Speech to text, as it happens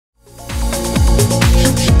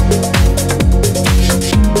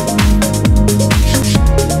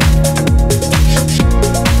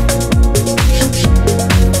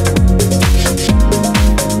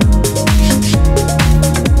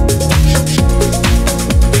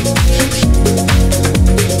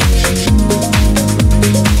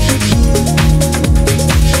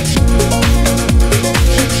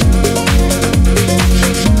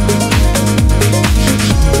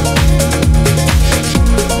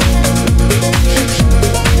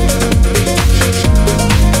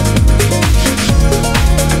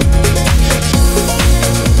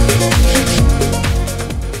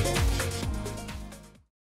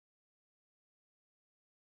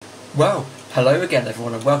Hello again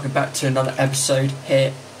everyone, and welcome back to another episode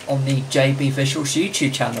here on the JB Visuals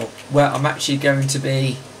YouTube channel, where I'm actually going to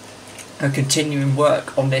be continuing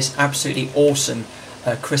work on this absolutely awesome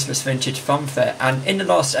Christmas vintage funfair. And in the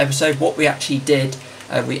last episode what we actually did,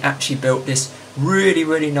 we actually built this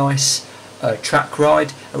really nice track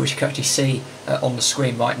ride, which you can actually see on the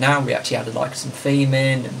screen right now. We actually added like some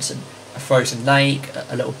theming and a frozen lake,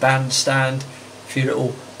 a little bandstand, a few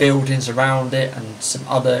little buildings around it, and some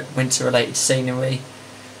other winter related scenery.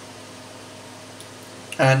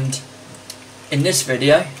 And in this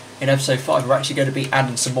video, in episode 5, we're actually going to be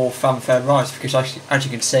adding some more funfair rides, because as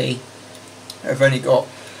you can see, I've only got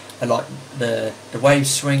like the wave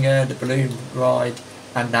swinger, the balloon ride,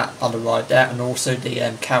 and that other ride there, and also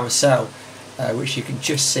the carousel, which you can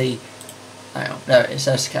just see. Hang on, there it is,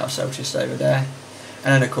 there's the carousel just over there.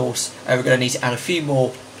 And then of course we're going to need to add a few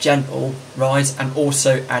more gentle rides and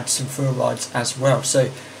also add some thrill rides as well. So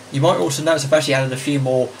you might also notice I've actually added a few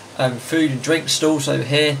more food and drink stalls over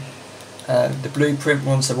here. The blueprint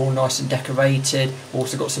ones are all nice and decorated. We've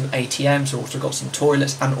also got some ATMs, we've also got some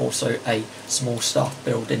toilets, and also a small staff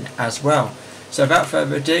building as well. So without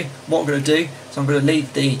further ado, what I'm going to do is I'm going to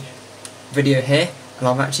leave the video here, and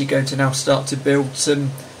I'm actually going to now start to build some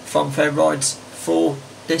funfair rides for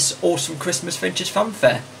this awesome Christmas vintage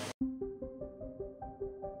funfair.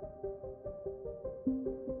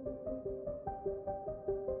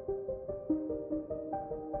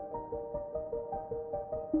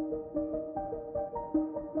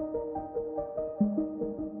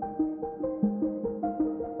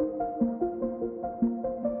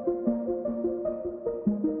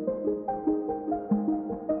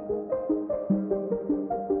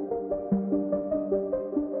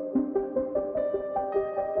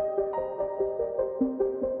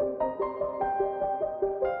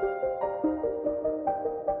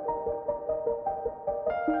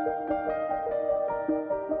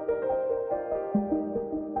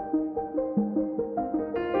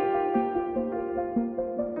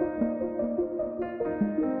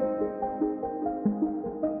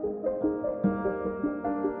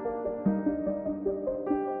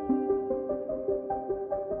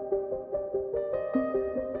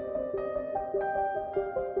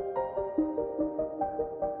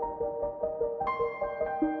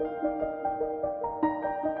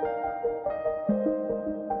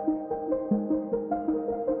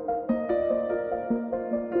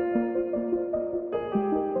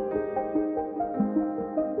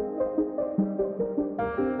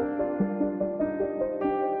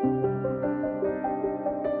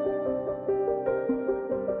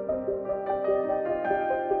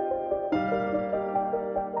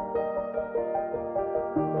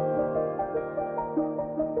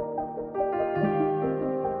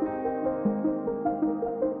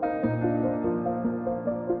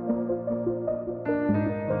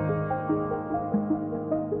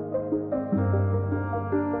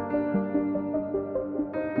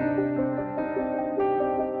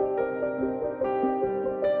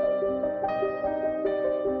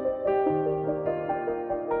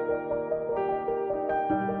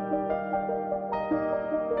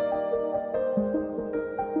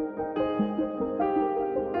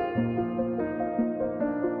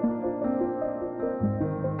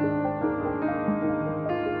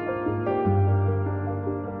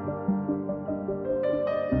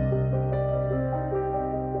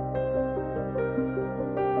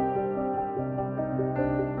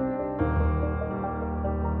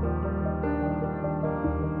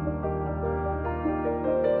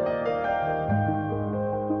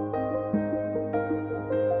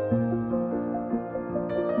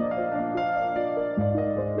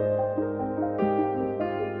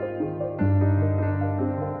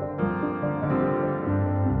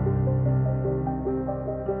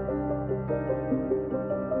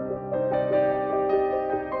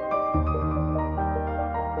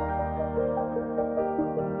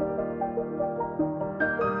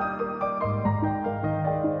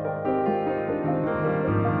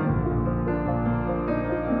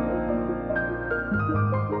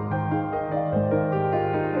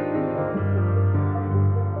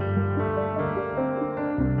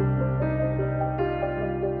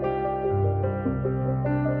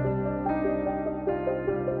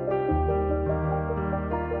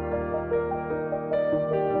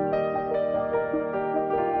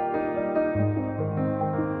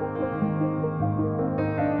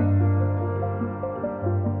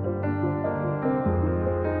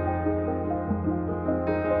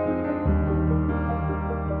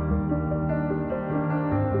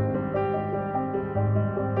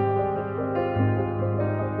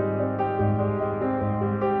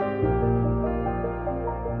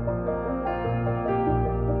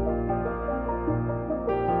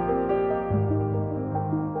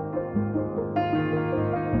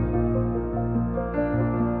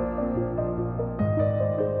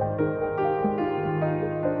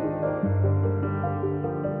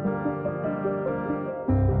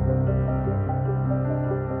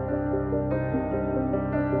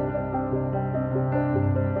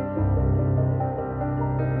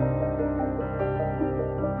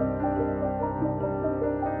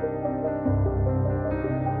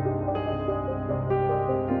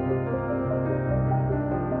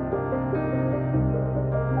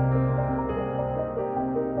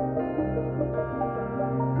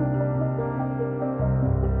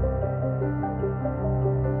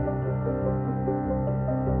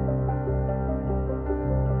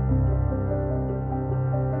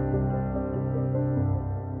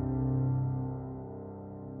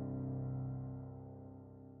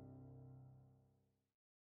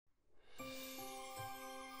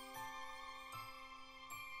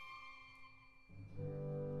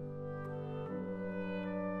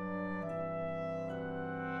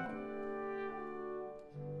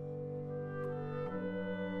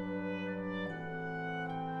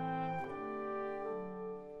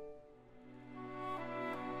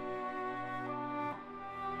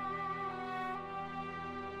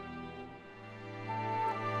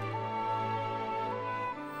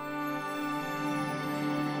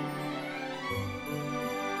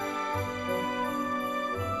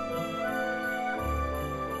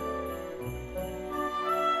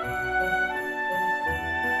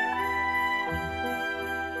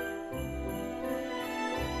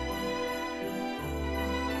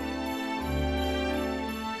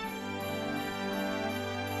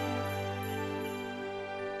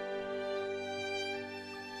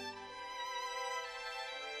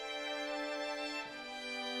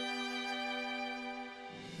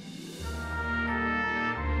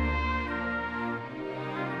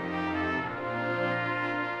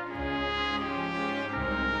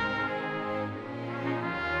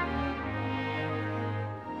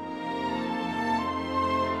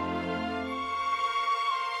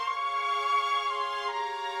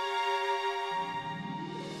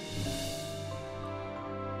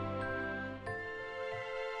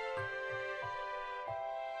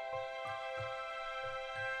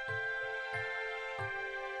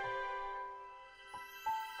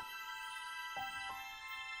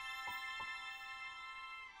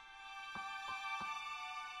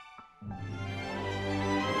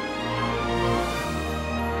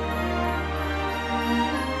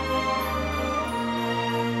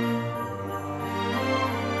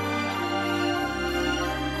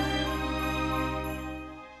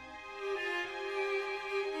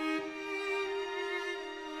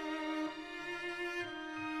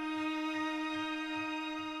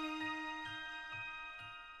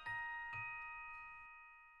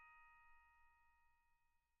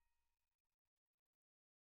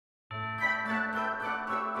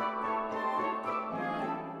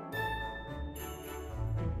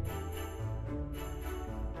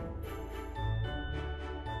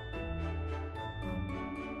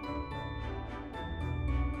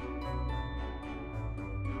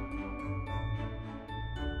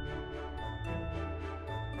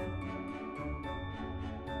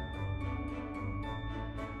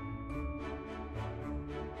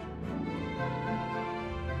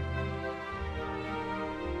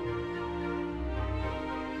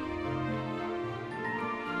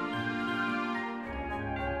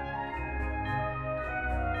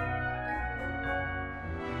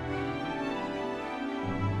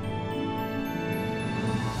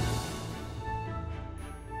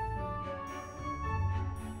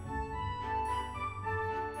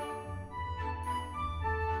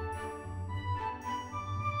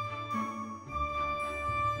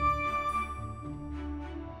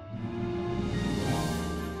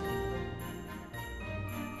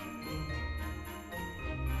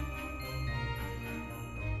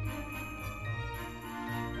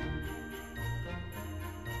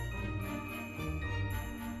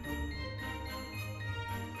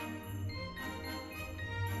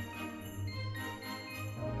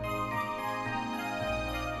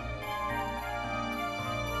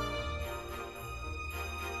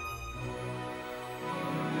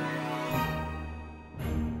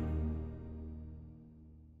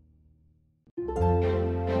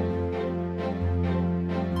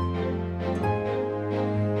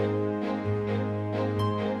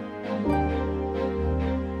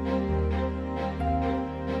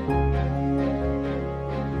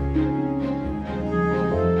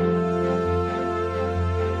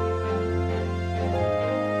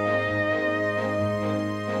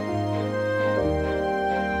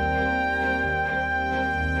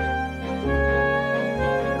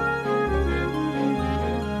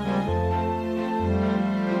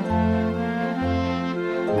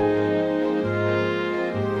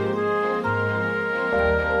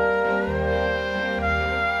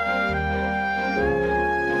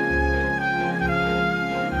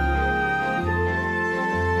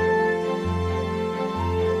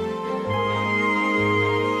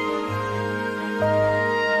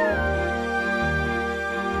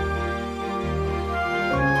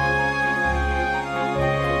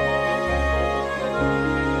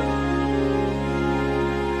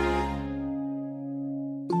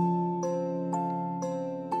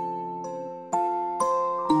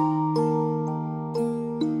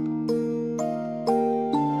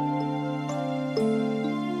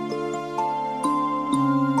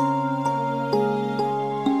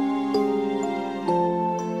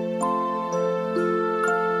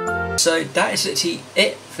 So that is literally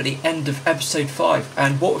it for the end of episode 5,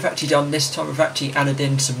 and what we've actually done this time, we've actually added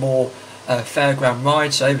in some more fairground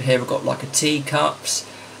rides. So over here we've got like a teacups,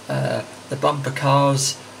 the bumper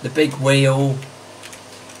cars, the big wheel,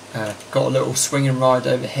 got a little swinging ride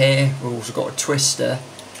over here, we've also got a twister,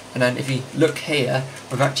 and then if you look here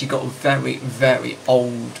we've actually got a very, very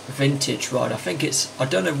old vintage ride. I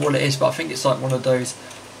don't know what it is, but I think it's like one of those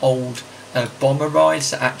old bomber rides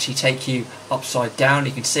that actually take you upside down.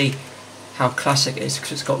 You can see how classic it is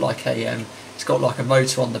because it's got like a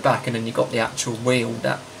motor on the back, and then you've got the actual wheel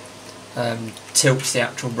that tilts the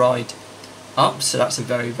actual ride up. So that's a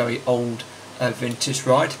very, very old vintage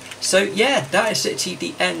ride. So yeah, that is literally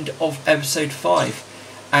the end of episode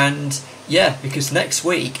 5, and yeah, because next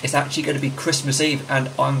week is actually going to be Christmas Eve, and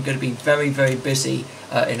I'm going to be very, very busy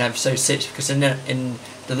in episode 6, because in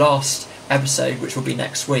the last episode, which will be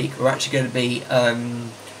next week, we're actually going to be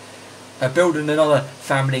building another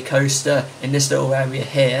family coaster in this little area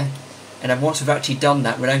here, and then once we've actually done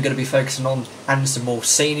that, we're then going to be focusing on adding some more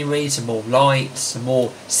scenery, some more lights, some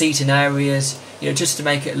more seating areas, you know, just to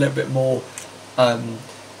make it a little bit more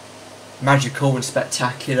magical and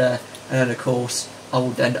spectacular. And then of course I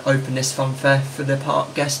will then open this funfair for the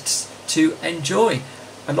park guests to enjoy.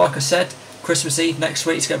 And like I said, Christmas Eve next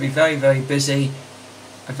week is going to be very, very busy,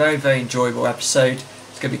 a very, very enjoyable episode.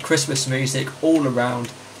 It's going to be Christmas music all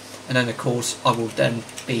around, and then of course I will then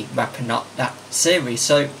be wrapping up that series.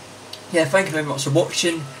 So yeah, thank you very much for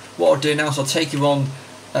watching. What I'll do now is I'll take you on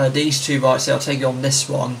these two rides. So I'll take you on this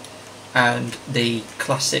one and the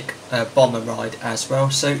classic bomber ride as well.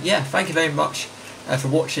 So yeah, thank you very much for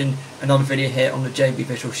watching another video here on the JB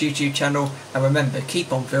Visuals YouTube channel, and remember,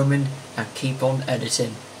 keep on filming and keep on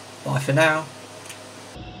editing. Bye for now.